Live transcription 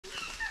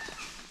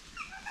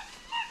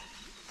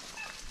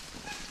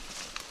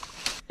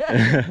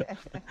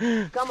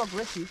Come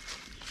aggressive,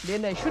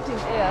 then I shoot in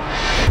air.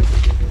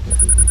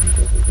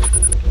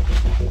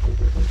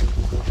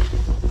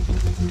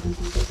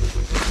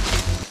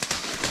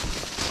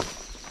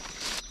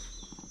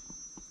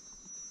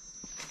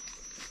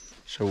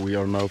 So we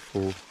are now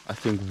for, I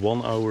think,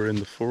 1 hour in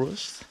the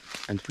forest,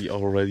 and we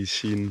already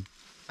seen,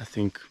 I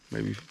think,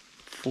 maybe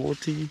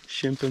 40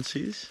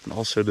 chimpanzees, and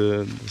also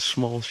the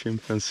small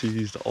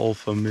chimpanzees, the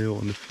alpha male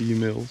and the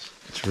females.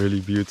 It's really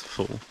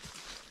beautiful.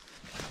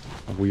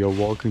 And we are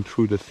walking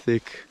through the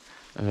thick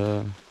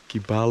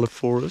Kibale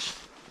Forest.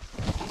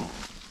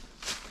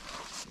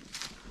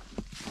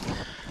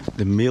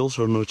 The males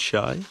are not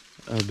shy,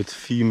 but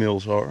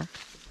females are.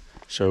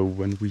 So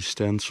when we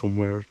stand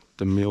somewhere,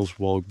 the males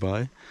walk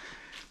by,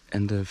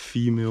 and the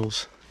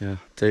females,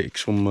 take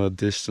some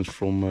distance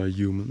from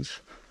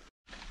humans.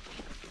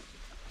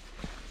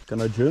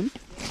 Can I jump?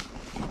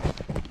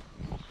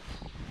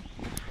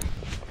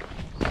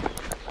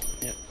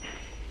 Yeah.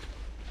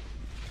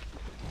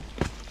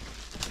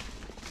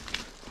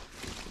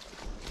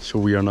 So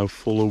we are now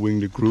following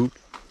the group,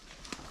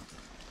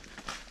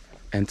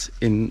 and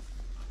in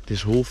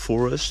this whole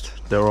forest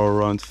there are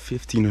around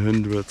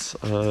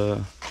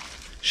 1,500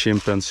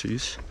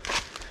 chimpanzees,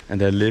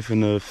 and they live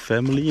in a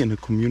family, in a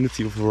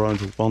community of around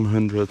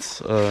 100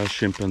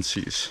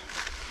 chimpanzees.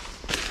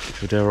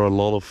 So there are a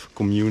lot of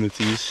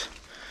communities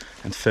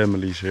and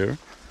families here.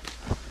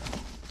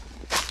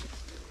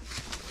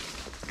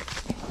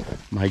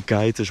 My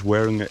guide is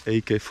wearing an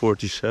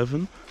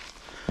AK-47.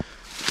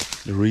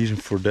 The reason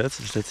for that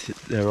is that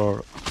there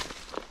are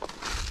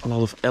a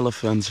lot of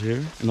elephants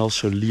here, and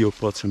also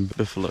leopards and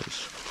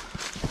buffaloes.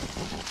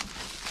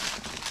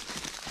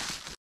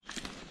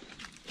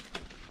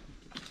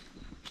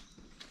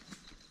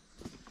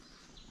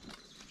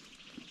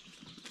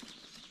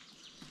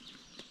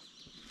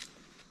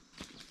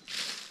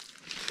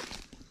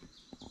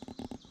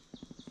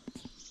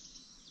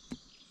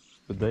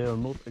 But they are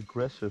not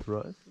aggressive,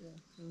 right? Yeah,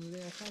 they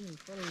are coming,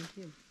 following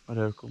him. Oh,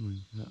 they are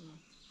coming, yeah.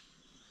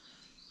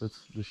 But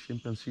the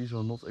chimpanzees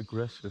are not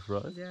aggressive,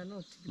 right? They are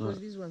not, because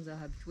these ones are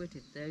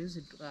habituated. They are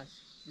used to us,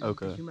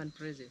 Okay. human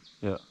presence.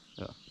 Yeah,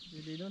 yeah.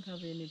 They don't have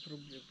any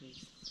problem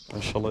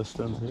with. Shall I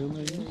stand here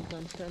maybe? Yeah, you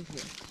can stand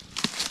here.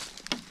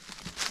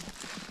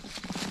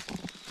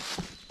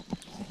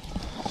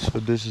 So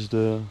this is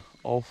the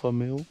alpha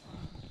male.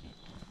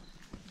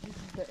 This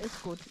is the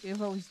escort,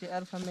 Eva with the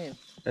alpha male.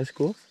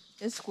 Escort?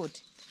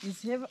 Escort.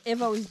 Is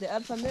Eva with the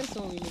alpha male,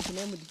 so we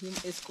named him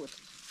Escort.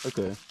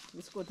 Okay.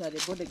 Escort are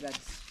the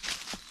bodyguards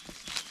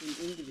in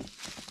English.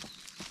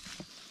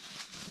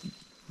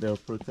 They are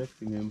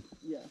protecting him.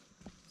 Yeah.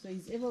 So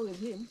he's Eva with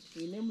him,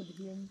 we named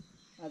him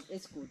as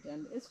Escort.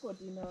 And Escort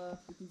it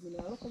is in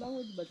our local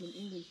language, but in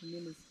English it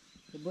means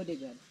the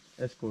bodyguard.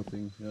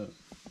 Escorting, yeah.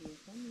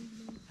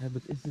 Yeah,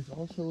 but is this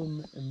also a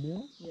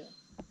male? Yeah.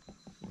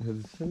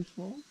 It's so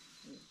small?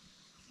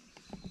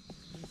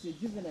 It's a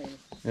juvenile.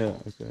 Yeah,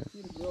 okay.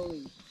 Still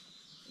growing.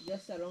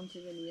 Just around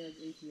 7 years,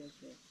 8 years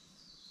old.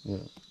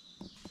 Yeah.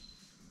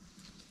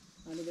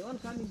 And the one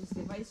coming is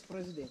the vice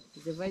president.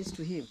 It's the vice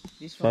to him.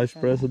 This Vice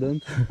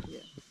president? Yeah.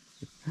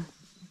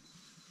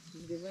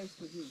 It's the vice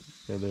to him.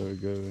 Yeah, they were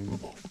going.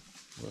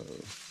 Whoa.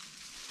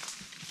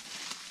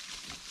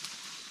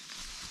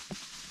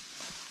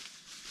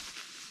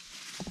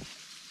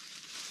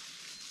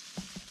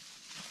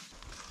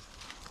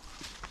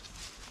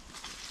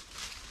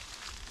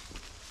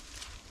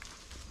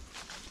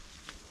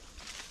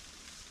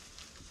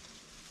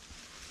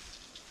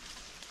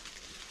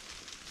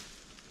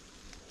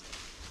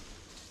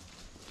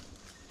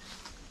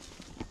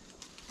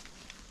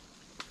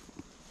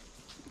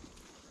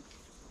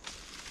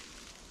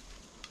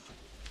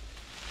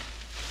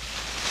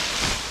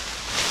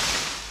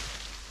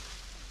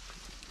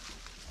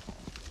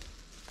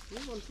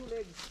 Move on 2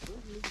 legs.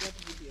 Don't miss that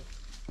video.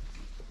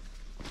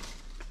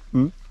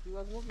 He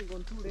was moving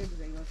on 2 legs.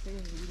 I was saying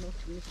he did not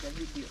miss the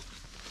video.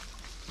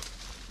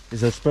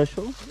 Is that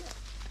special? Yeah.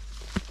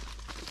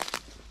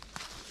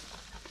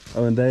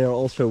 Oh, and they are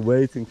also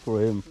waiting for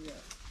him.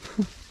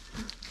 Yeah.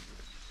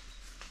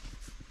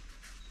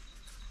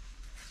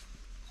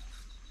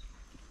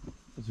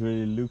 It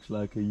really looks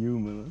like a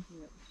human, huh?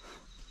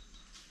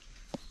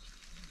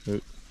 Yeah.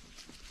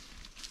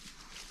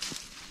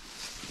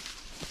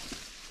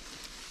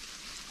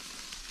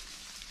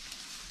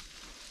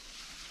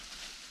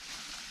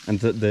 And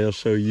they are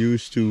so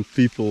used to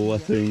people, I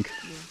think.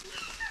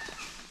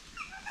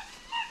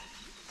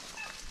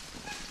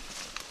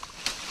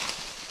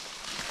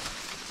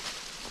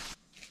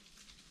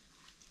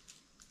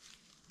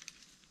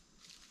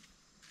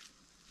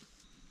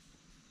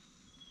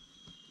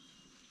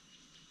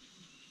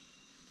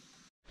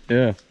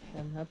 Yeah.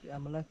 I'm happy,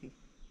 I'm lucky.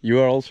 You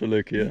are also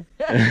lucky, yeah?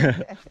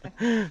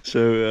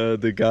 So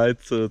the guide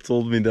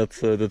told me that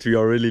that we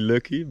are really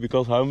lucky,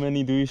 because how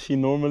many do you see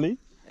normally?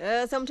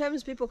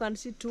 Sometimes people can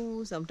see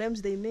 2,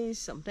 sometimes they miss,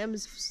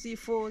 sometimes see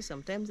 4,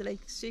 sometimes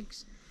like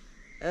 6.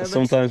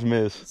 Sometimes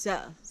miss.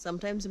 Yeah,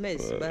 sometimes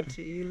miss, but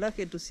you're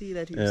lucky to see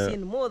that you've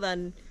seen more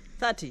than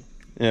 30.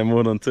 Yeah,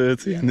 more than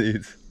 30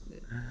 indeed.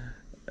 Yeah.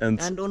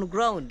 And on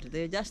ground,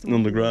 they just on the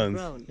moving ground.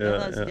 The Yeah,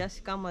 others yeah.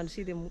 just come and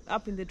see them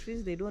up in the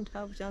trees. They don't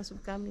have chance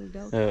of coming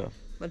down. Yeah,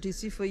 But you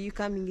see, for you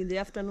coming in the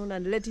afternoon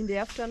and late in the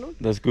afternoon,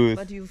 that's good.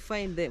 but you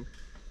find them.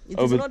 It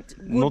Oh, is but not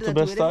good not the that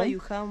best wherever time? you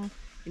come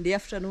in the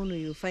afternoon,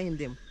 you find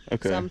them.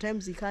 Okay.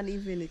 Sometimes you can't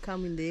even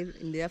come in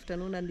the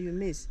afternoon and you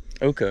miss.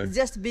 Okay. It's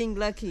just being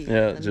lucky.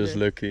 Yeah, and, just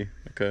lucky.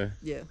 Okay.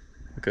 Yeah.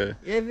 Okay.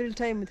 Every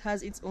time it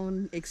has its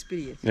own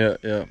experience. Yeah,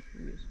 yeah.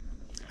 Yes.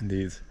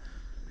 Indeed.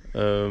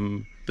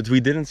 But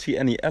we didn't see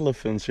any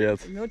elephants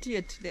yet. Not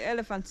yet. The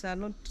elephants are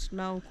not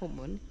now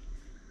common.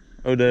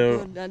 Oh, they're...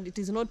 And it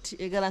is not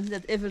a guarantee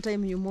that every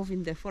time you move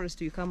in the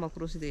forest you come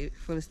across the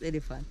forest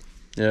elephant.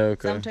 Yeah,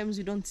 okay. Sometimes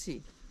you don't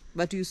see,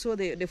 but you saw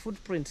the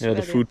footprints. Yeah,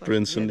 the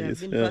footprints they indeed. have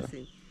been Yeah.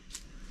 passing.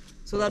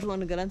 So that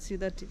one guarantees you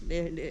that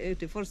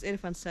the forest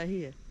elephants are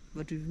here,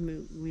 but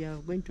we are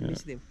going to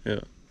miss them.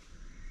 Yeah.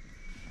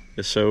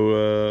 Yeah,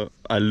 so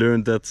I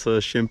learned that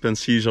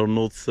chimpanzees are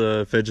not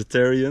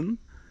vegetarian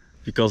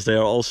because they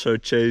are also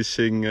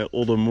chasing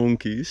other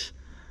monkeys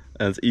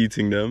and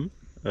eating them.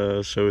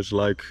 So it's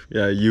like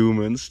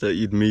humans. They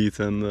eat meat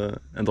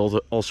and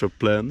also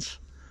plants.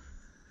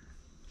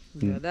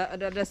 Yeah,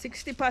 the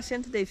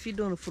 60% they feed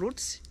on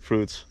fruits.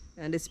 Fruits.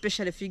 And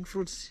especially fig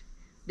fruits.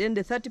 Then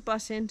the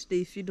 30%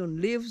 they feed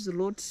on leaves,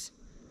 roots.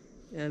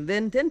 And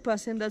then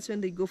 10% that's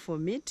when they go for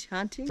meat,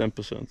 hunting.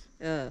 10%.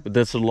 But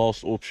that's the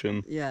last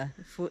option. Yeah,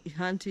 for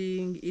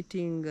hunting,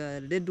 eating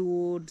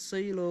redwood,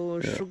 soil,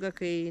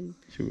 sugarcane,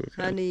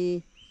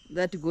 honey.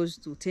 That goes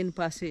to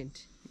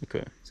 10%.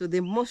 Okay. So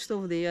the most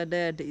of their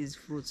diet is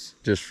fruits.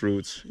 Just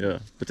fruits, yeah.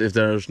 But if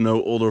there's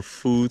no other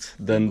food,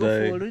 then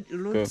they go for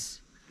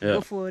roots,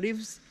 go for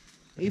leaves.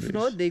 If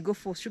not, they go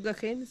for sugar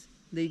canes.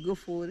 They go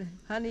for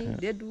honey,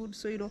 deadwood,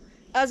 soil.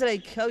 As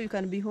like how you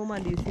can be home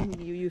and you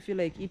think you feel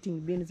like eating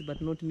beans but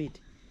not meat.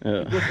 Yeah.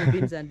 You go for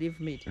beans and leave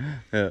meat.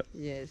 Yeah.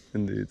 Yes.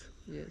 Indeed.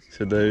 Yes.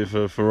 So they have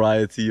a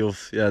variety of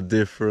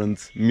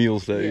different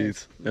meals they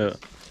eat. Yeah.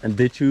 And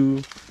did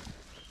you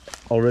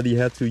already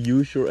had to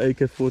use your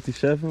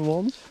AK-47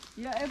 once?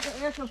 Yeah,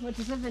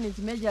 AK-47 is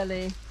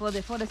majorly for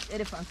the forest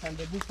elephants and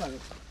the buffalo.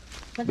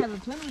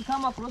 Because when we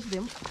come across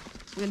them,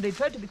 when they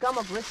try to become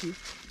aggressive,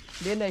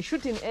 then I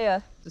shoot in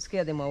air to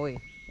scare them away.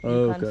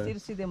 You can still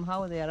see them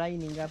how they are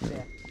lining up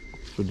there.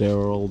 So there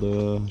are all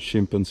the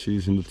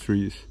chimpanzees in the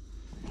trees,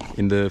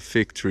 in the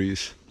fig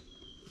trees.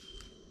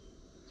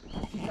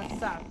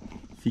 Ficasar.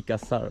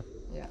 Ficasar.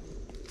 Yeah.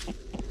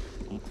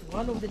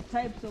 One of the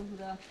types of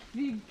the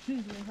fig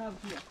trees we have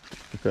here.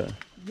 Okay.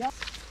 Yeah.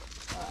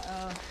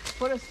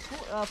 Forest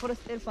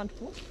elephant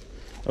food.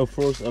 Oh,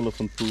 forest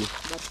elephant food.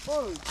 But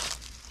old.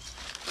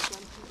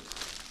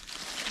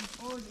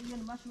 Old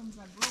Indian mushrooms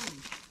are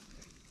growing.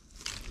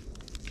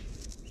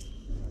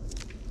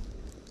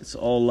 It's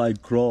all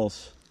like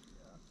grass.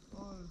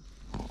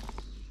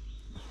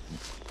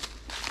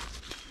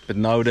 But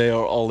now they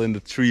are all in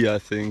the tree, I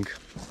think.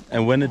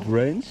 And when it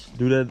rains,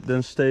 do they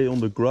then stay on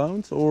the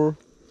ground or?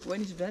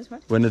 When it rains,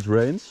 what? When it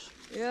rains?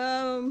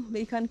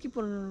 They can keep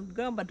on the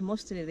ground, but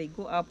mostly they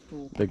go up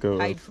to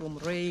hide from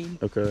rain.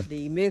 Okay.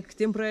 They make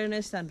temporary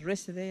nest and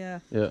rest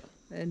there. Yeah.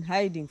 And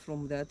hiding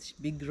from that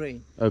big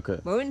rain. Okay.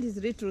 But when it is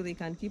little, they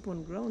can keep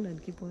on ground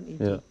and keep on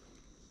eating. Yeah.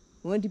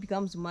 When it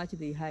becomes much,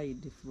 they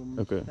hide from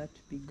that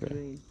big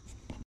rain.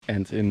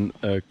 And in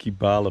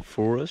Kibale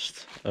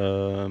Forest,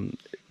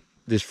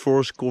 this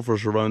forest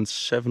covers around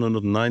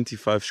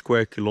 795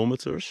 square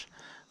kilometers.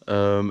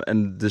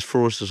 And this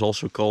forest is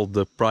also called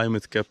the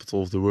primate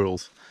capital of the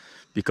world.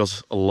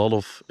 Because a lot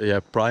of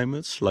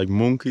primates, like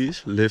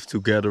monkeys, live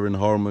together in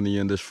harmony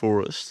in this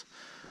forest.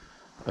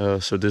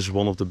 So this is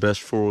one of the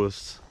best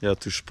forests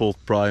to spot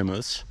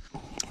primates.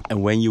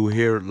 And when you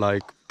hear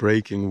like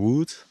breaking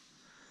wood,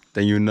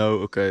 then you know,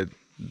 okay,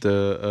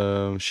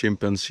 the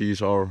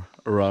chimpanzees are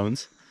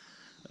around.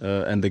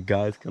 And the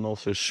guide can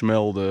also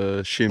smell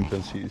the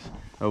chimpanzees.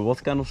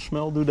 What kind of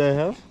smell do they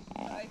have?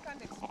 I can't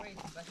explain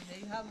it, but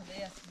they have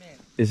their smell.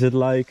 Is it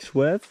like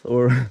sweat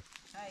or?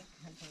 I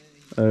can't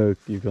tell you.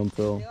 You can't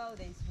tell. How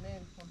they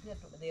smell compared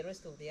to the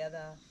rest of the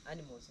other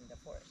animals in the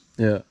forest.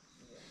 Yeah.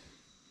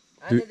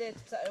 And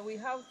we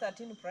have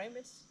 13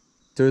 primates.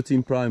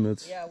 13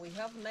 primates? Yeah, we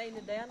have 9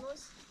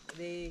 dinos.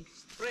 The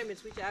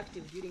primates which are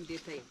active during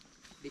daytime.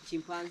 The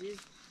chimpanzees,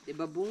 the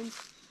baboons,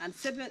 and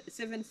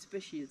seven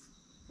species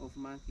of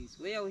monkeys.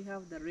 Where we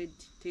have the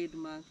red-tailed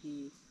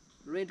monkey,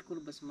 red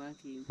colobus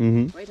monkey,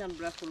 white and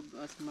black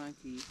colobus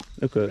monkey,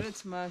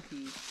 red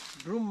monkey,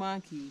 broom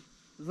monkey,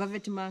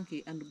 velvet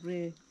monkey, and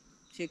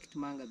grey-checked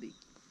mangabe.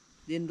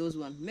 Then those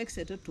ones makes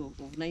a total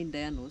of 9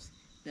 dinos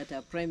that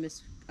are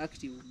primates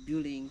active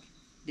during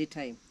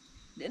daytime.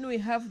 Then we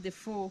have the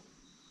 4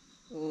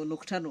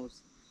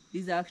 nocturnals.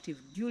 These are active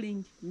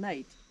during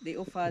night. They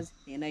offer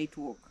a night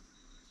walk.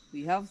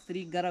 We have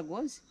 3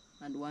 garagons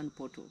and 1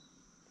 portal.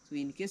 So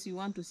in case you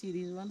want to see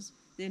these ones,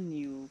 then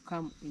you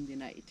come in the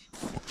night.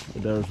 So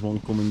there's one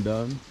coming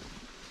down.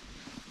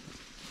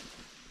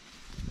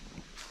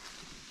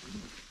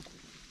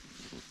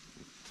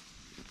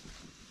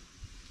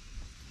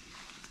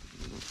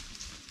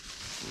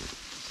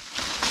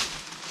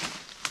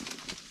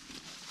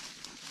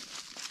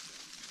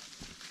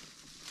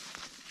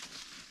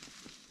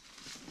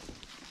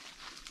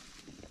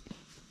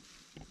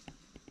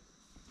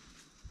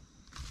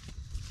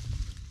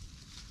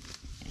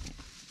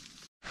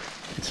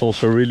 It's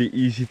also really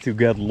easy to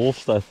get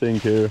lost, I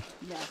think, here.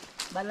 Yeah,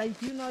 but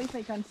like, you know, if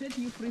I can set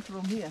you free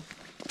from here,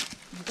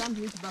 you can't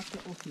reach back to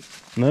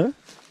office. No?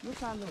 You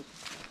cannot.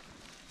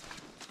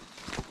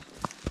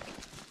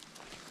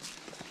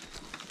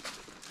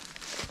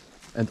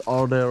 And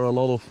are there a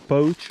lot of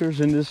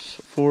poachers in this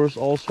forest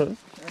also?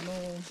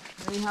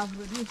 They have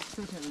reduced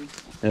certainly.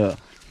 Yeah.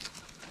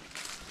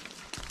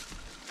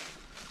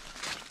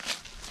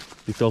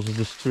 Because of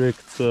the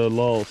strict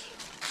laws.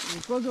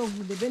 Because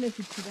of the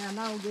benefits they are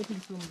now getting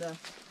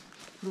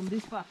from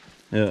this park.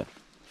 Yeah.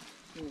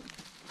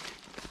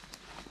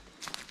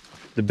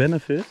 The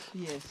benefits?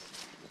 Yes.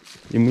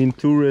 You mean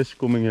tourists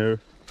coming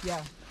here?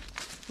 Yeah.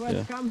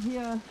 Tourists come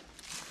here,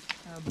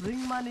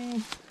 bring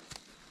money,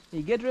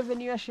 they get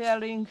revenue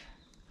sharing.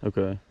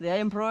 Okay. They are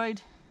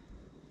employed.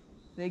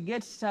 They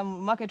get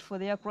some market for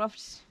their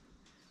crafts,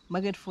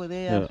 market for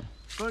their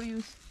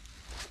produce,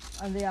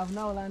 and they have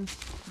now land.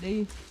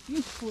 They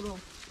useful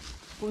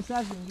for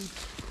serving it.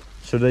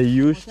 So they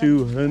used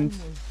to hunt.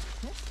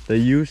 They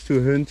used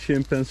to hunt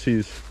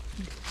chimpanzees.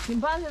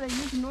 Chimpanzees, they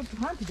used not to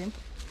hunt them,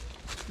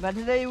 but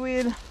they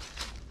will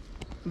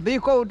be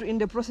caught in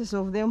the process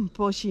of them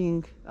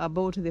poaching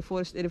about the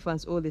forest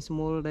elephants or the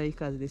small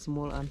laikas, the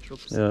small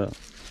antelopes. Yeah.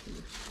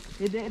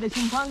 The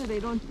chimpanzees, they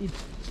don't eat.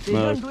 They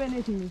don't do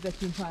anything with the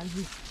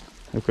chimpanzees.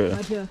 Okay.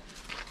 But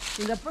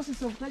in the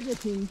process of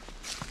targeting,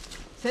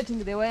 setting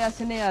the wire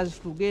snares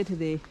to get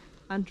the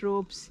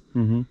antelopes,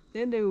 then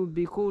they will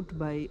be caught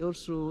by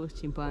also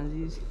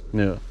chimpanzees.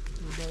 Yeah.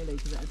 They die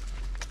like that.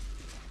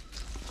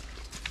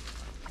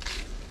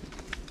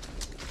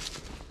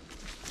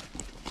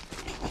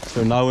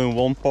 So now in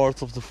one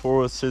part of the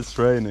forest it's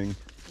raining,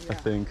 I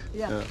think.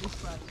 Yeah, this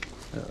part.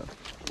 Yeah.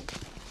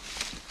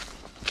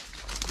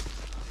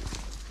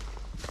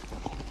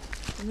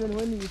 Even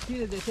when you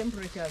feel the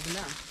temperature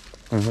now,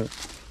 you know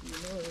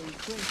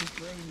it's going to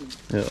raining.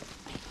 Yeah.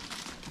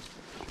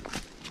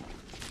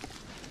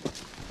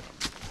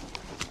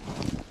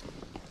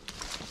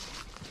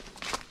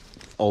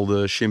 All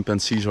the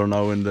chimpanzees are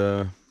now in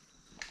the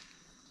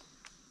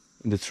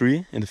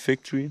tree, in the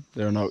fig tree.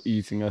 They're now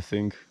eating, I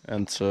think,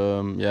 and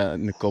yeah,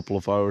 in a couple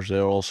of hours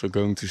they're also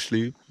going to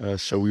sleep.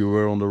 So we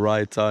were on the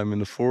right time in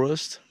the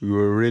forest. We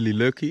were really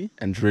lucky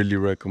and really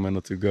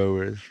recommended to go.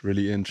 It's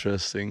really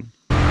interesting.